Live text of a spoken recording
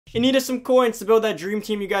In need of some coins to build that dream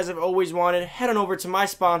team you guys have always wanted, head on over to my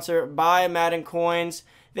sponsor, Buy Madden Coins.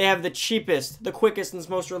 They have the cheapest, the quickest, and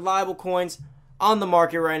most reliable coins on the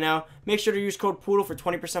market right now. Make sure to use code Poodle for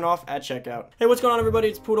 20% off at checkout. Hey, what's going on, everybody?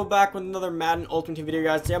 It's Poodle back with another Madden Ultimate Team video,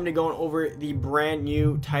 guys. Today I'm going to be going over the brand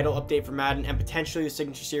new title update for Madden and potentially the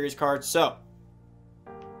Signature Series cards. So,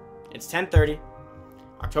 it's 10:30.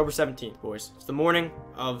 October 17th, boys. It's the morning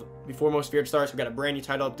of before most Feared starts. We've got a brand new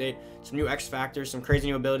title update, some new X Factors, some crazy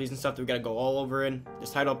new abilities and stuff that we got to go all over in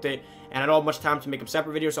this title update. And I don't have much time to make them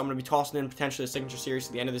separate videos, so I'm going to be tossing in potentially the Signature Series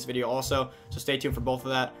at the end of this video also. So stay tuned for both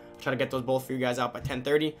of that. I'll try to get those both for you guys out by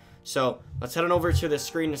 10:30. So let's head on over to the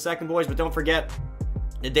screen in a second, boys. But don't forget,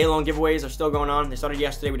 the day-long giveaways are still going on. They started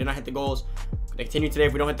yesterday. We did not hit the goals. They continue today.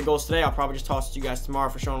 If we don't hit the goals today, I'll probably just toss it to you guys tomorrow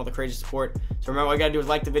for showing all the crazy support. So remember, all you gotta do is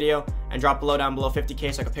like the video and drop down below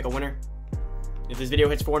 50K so I can pick a winner. If this video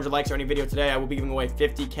hits 400 likes or any video today, I will be giving away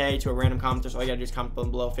 50K to a random commenter. So all you gotta do is comment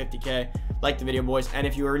below 50K. Like the video, boys. And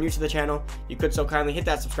if you are new to the channel, you could so kindly hit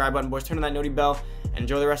that subscribe button, boys. Turn on that noti bell and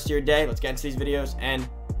enjoy the rest of your day. Let's get into these videos and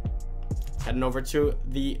heading over to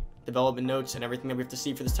the development notes and everything that we have to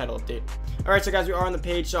see for this title update. Alright, so guys, we are on the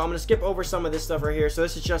page, so I'm going to skip over some of this stuff right here. So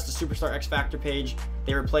this is just the Superstar X Factor page.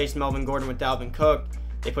 They replaced Melvin Gordon with Dalvin Cook.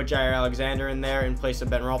 They put Jair Alexander in there in place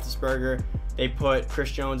of Ben Roethlisberger. They put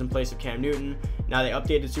Chris Jones in place of Cam Newton. Now they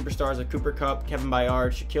updated superstars like Cooper Kupp, Kevin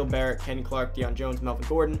Byard, Shaquille Barrett, Kenny Clark, Deion Jones, Melvin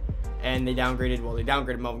Gordon. And they downgraded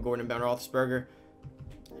Melvin Gordon and Ben Roethlisberger.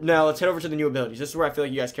 Now let's head over to the new abilities. This is where I feel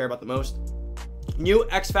like you guys care about the most. New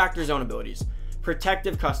X Factor zone abilities.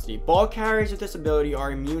 Protective custody. Ball carriers with this ability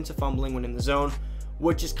are immune to fumbling when in the zone,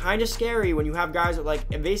 which is kind of scary when you have guys that like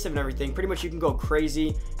evasive and everything. Pretty much you can go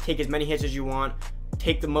crazy, take as many hits as you want,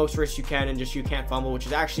 take the most risks you can, and just you can't fumble, which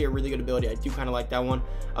is actually a really good ability. I do kind of like that one.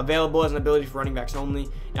 Available as an ability for running backs only.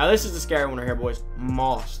 Now this is the scary one right here, boys.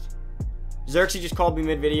 Moss. Xerxes just called me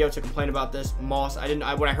mid-video to complain about this. Moss. When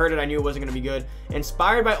I heard it, I knew it wasn't going to be good.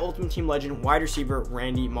 Inspired by Ultimate Team legend wide receiver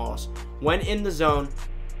Randy Moss. When in the zone,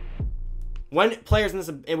 when players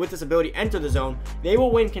with this ability enter the zone, they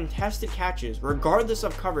will win contested catches regardless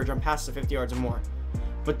of coverage on passes of 50 yards or more,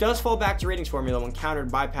 but does fall back to ratings formula when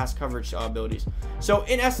countered by pass coverage abilities. So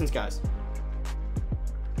in essence, guys,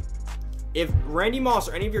 if Randy Moss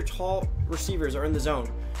or any of your tall receivers are in the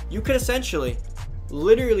zone, you could essentially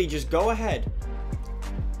literally just go ahead,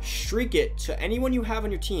 streak it to anyone you have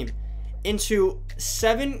on your team into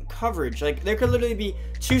 7 coverage. Like there could literally be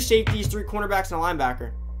 2 safeties, 3 cornerbacks, and a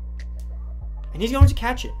linebacker, and he's going to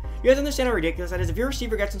catch it. You guys understand how ridiculous that is? If your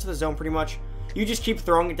receiver gets into the zone, pretty much, you just keep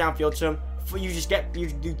throwing it downfield to him.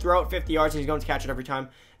 You throw it 50 yards and he's going to catch it every time.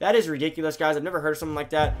 That is ridiculous, guys. I've never heard of something like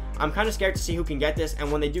that. I'm kind of scared to see who can get this. And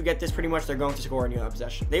when they do get this, pretty much they're going to score on you on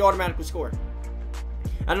possession. They automatically score.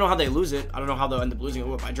 I don't know how they lose it. I don't know how they'll end up losing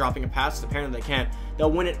it by dropping a pass. Apparently they can't.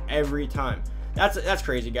 They'll win it every time. That's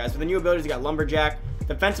crazy, guys. With the new abilities, you got Lumberjack.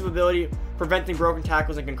 Defensive ability, preventing broken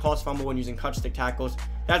tackles and can cause fumble when using cut stick tackles.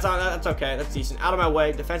 That's okay. That's decent. Out of my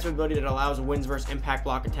way. Defensive ability that allows wins versus impact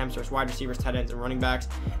block attempts versus wide receivers, tight ends, and running backs.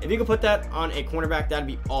 If you could put that on a cornerback, that'd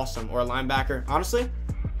be awesome. Or a linebacker. Honestly,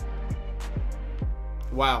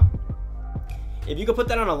 wow. If you could put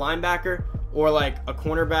that on a linebacker or like a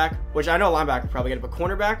cornerback, which I know a linebacker probably get it, but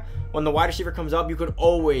cornerback, when the wide receiver comes up, you could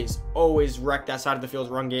always wreck that side of the field's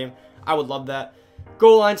run game. I would love that.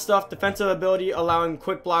 Goal line stuff, defensive ability, allowing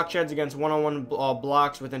quick block sheds against one-on-one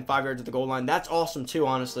blocks within 5 yards of the goal line. That's awesome too,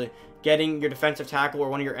 honestly. Getting your defensive tackle or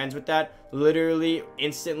one of your ends with that, literally,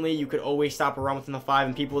 instantly, you could always stop a run within the 5,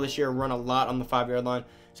 and people this year run a lot on the 5-yard line.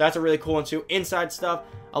 So that's a really cool one too. Inside stuff,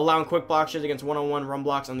 allowing quick block sheds against one-on-one run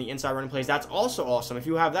blocks on the inside running plays. That's also awesome. If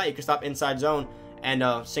you have that, you can stop inside zone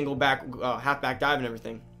and single back, halfback dive and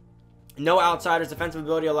everything. No outsiders, defensive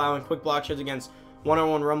ability, allowing quick block sheds against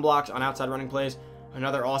one-on-one run blocks on outside running plays.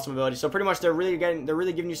 Another awesome ability. So pretty much they're really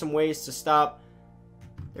giving you some ways to stop.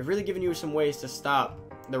 They're really giving you some ways to stop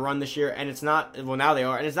the run this year, and it's not, well, now they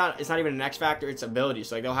are, and it's not even an X factor, it's ability.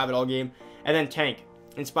 So like they'll have it all game. And then Tank,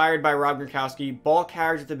 inspired by Rob Gronkowski, ball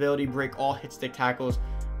carries with ability, break all hit stick tackles,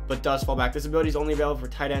 but does fall back. This ability is only available for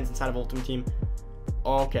tight ends inside of Ultimate Team.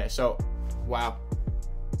 Okay, so wow.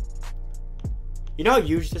 You know how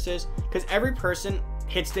huge this is? Because every person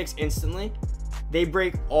hit sticks instantly. They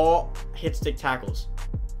break all hit stick tackles.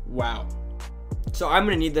 Wow. So I'm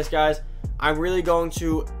going to need this, guys. I'm really going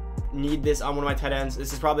to need this on one of my tight ends.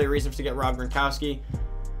 This is probably a reason to get Rob Gronkowski.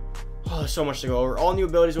 Oh, there's so much to go over. All new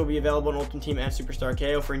abilities will be available in Ultimate Team and Superstar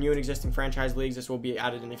KO. For new and existing franchise leagues, this will be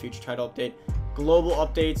added in a future title update. Global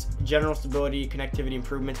updates, general stability, connectivity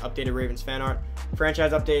improvements, updated Ravens fan art.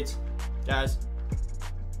 Franchise updates, guys.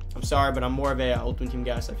 I'm sorry, but I'm more of a Ultimate Team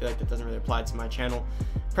guy, so I feel like that doesn't really apply to my channel.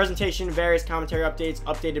 Presentation, various commentary updates,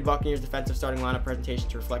 updated Buccaneers defensive starting lineup presentation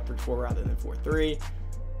to reflect 3-4 rather than 4-3,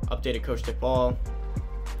 updated coach tip ball.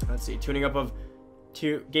 Let's see, tuning up of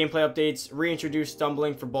gameplay updates, reintroduce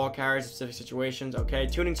stumbling for ball carries in specific situations. Okay,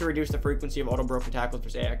 tuning to reduce the frequency of auto broken tackles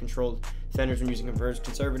versus AI controlled defenders when using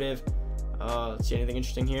conservative. Let's see, anything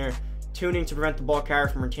interesting here. Tuning to prevent the ball carrier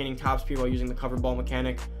from retaining top speed while using the cover ball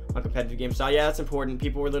mechanic on competitive game style. Yeah, that's important.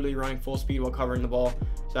 People were literally running full speed while covering the ball,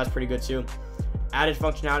 so that's pretty good too. Added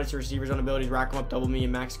functionality to receivers on abilities, rack them up, double me,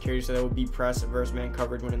 and max security, so they would beat press versus man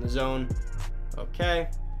coverage when in the zone. Okay.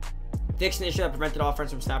 Fixed an issue that prevented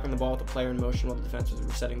offense from snapping the ball with the player in motion while the defense was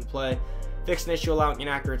resetting the play. Fixed an issue allowing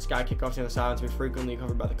inaccurate sky kickoffs near the sidelines to be frequently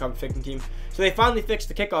covered by the cover kicking team. So they finally fixed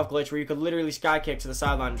the kickoff glitch where you could literally sky kick to the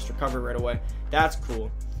sideline and just recover right away. That's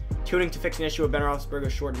cool. Tuning to fix an issue with Ben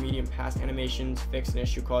Roethlisberger's short and medium pass animations. Fixed an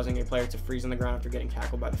issue causing a player to freeze on the ground after getting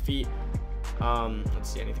tackled by the feet. Let's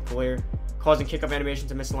see, anything cool here. Causing kickoff animation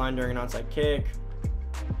to miss a line during an onside kick.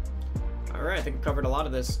 Alright, I think we covered a lot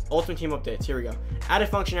of this. Ultimate team updates, here we go. Added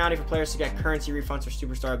functionality for players to get currency refunds for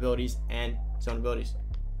superstar abilities and zone abilities.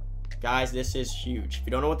 Guys, this is huge. If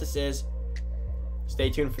you don't know what this is, stay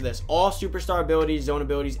tuned for this. All superstar abilities, zone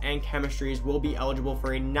abilities, and chemistries will be eligible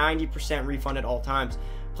for a 90% refund at all times.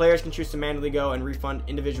 Players can choose to manually go and refund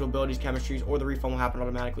individual abilities, chemistries, or the refund will happen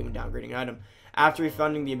automatically when downgrading an item. After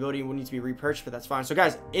refunding, the ability will need to be repurchased, but that's fine. So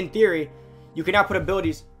guys, in theory, you can now put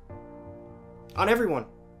abilities on everyone.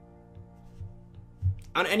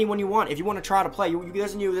 On anyone you want. If you want to try to play,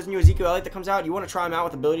 there's a new Ezekiel Elliott that comes out. You want to try him out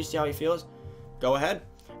with abilities, see how he feels? Go ahead.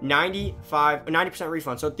 90%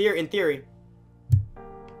 refund. So in theory,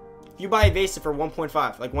 if you buy evasive for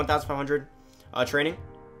 1.5, like 1,500 training,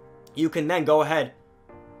 you can then go ahead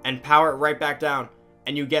and power it right back down,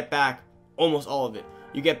 and you get back almost all of it.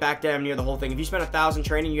 You get back damn near the whole thing. If you spend 1,000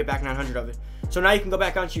 training, you get back 900 of it. So now you can go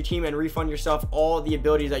back onto your team and refund yourself all the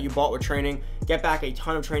abilities that you bought with training, get back a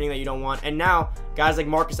ton of training that you don't want. And now, guys like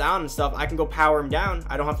Marcus Allen and stuff, I can go power him down.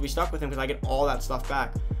 I don't have to be stuck with him because I get all that stuff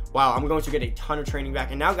back. Wow, I'm going to get a ton of training back.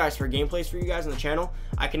 And now, guys, for gameplays for you guys on the channel,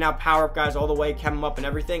 I can now power up guys all the way, chem them up and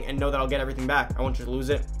everything, and know that I'll get everything back. I want you to lose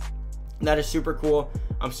it. That is super cool.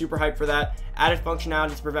 I'm super hyped for that. Added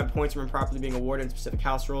functionality to prevent points from improperly being awarded in specific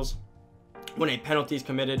house rules when a penalty is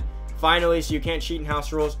committed. Finally, so you can't cheat in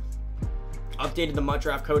house rules. Updated the MUT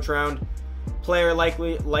Draft Coach Round. Player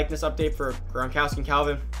likeness update for Gronkowski and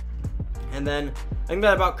Calvin. And then I think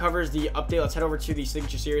that about covers the update. Let's head over to the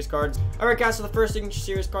Signature Series cards. Alright guys, so the first Signature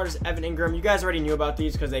Series card is Evan Ingram. You guys already knew about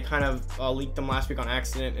these because they kind of leaked them last week on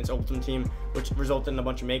accident. It's Ultimate Team, which resulted in a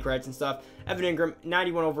bunch of make rights and stuff. Evan Ingram,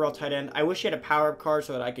 91 overall tight end. I wish he had a power-up card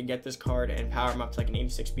so that I could get this card and power him up to like an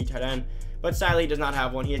 86 speed tight end. But sadly, he does not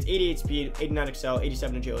have one. He has 88 speed, 89 excel,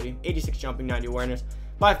 87 agility, 86 jumping, 90 awareness.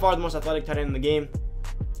 By far the most athletic tight end in the game.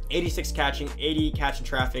 86 catching, 80 catch in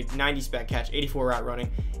traffic, 90 spec catch, 84 route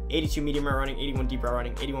running, 82 medium route running, 81 deep route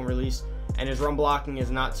running, 81 release, and his run blocking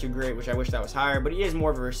is not too great, which I wish that was higher, but he is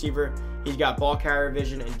more of a receiver. He's got ball carrier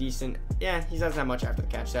vision and decent, yeah, he doesn't have much after the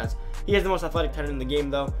catch stats. He has the most athletic tight end in the game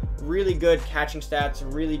though. Really good catching stats,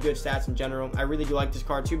 really good stats in general. I really do like this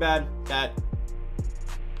card. Too bad that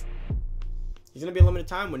he's going to be a limited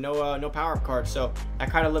time with no power-up card, so that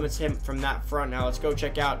kind of limits him from that front. Now let's go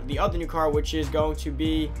check out the other new card, which is going to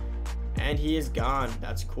be, and he is gone.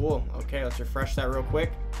 That's cool. Okay, let's refresh that real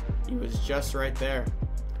quick. He was just right there.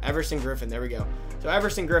 Everson Griffin, there we go. So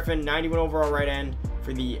Everson Griffin, 91 overall right end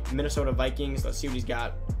for the Minnesota Vikings. Let's see what he's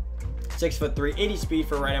got. 6'3", 80 speed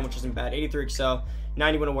for right end, which isn't bad. 83 excel,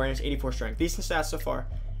 91 awareness, 84 strength. Decent stats so far.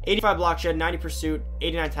 85 block shed, 90 pursuit,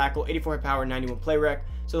 89 tackle, 84 hit power, 91 play rec.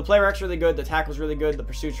 So the play rec's really good, the tackle's really good, the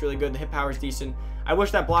pursuit's really good, the hit power's decent. I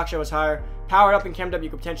wish that block shed was higher. Powered up and chemmed up, you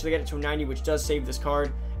could potentially get it to a 90, which does save this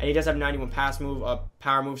card. And he does have 91 pass move,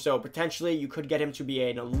 power move, so potentially you could get him to be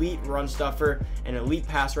an elite run stuffer, an elite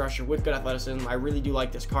pass rusher with good athleticism. I really do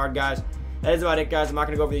like this card, guys. That is about it, guys. I'm not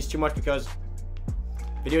going to go over these too much because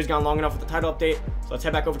the video's gone long enough with the title update, so let's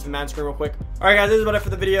head back over to the Madden screen real quick. Alright guys, this is about it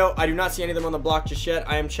for the video. I do not see any of them on the block just yet.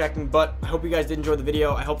 I am checking, but I hope you guys did enjoy the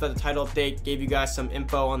video. I hope that the title update gave you guys some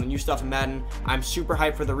info on the new stuff in Madden. I'm super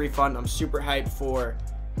hyped for the refund. I'm super hyped for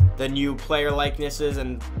the new player likenesses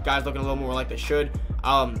and guys looking a little more like they should.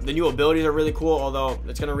 The new abilities are really cool, although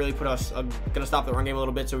it's going to really put us, going to stop the run game a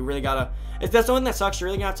little bit, so we really got to, that's the one that sucks. You're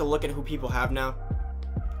really going to have to look at who people have now.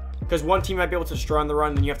 Because one team might be able to destroy on the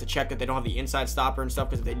run, then you have to check that they don't have the inside stopper and stuff,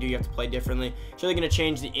 because if they do, you have to play differently. So they're going to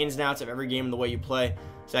change the ins and outs of every game and the way you play.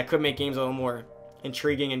 So that could make games a little more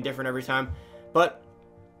intriguing and different every time. But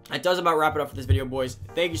That does about wrap it up for this video, boys.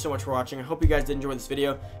 Thank you so much for watching. I hope you guys did enjoy this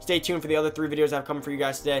video. Stay tuned for the other 3 videos I have coming for you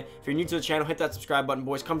guys today. If you're new to the channel, hit that subscribe button,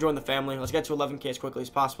 boys. Come join the family. Let's get to 11K as quickly as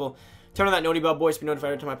possible. Turn on that noti bell, boys, to be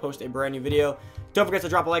notified every time I post a brand new video. Don't forget to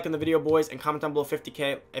drop a like on the video, boys, and comment down below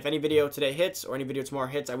 50K. If any video today hits or any video tomorrow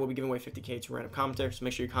hits, I will be giving away 50K to a random commenter, so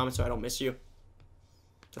make sure you comment so I don't miss you.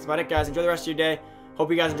 That's about it, guys. Enjoy the rest of your day. Hope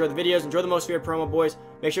you guys enjoy the videos. Enjoy the Most Feared promo, boys.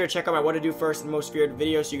 Make sure to check out my What to Do First and Most Feared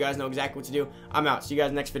video so you guys know exactly what to do. I'm out. See you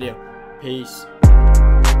guys next video. Peace.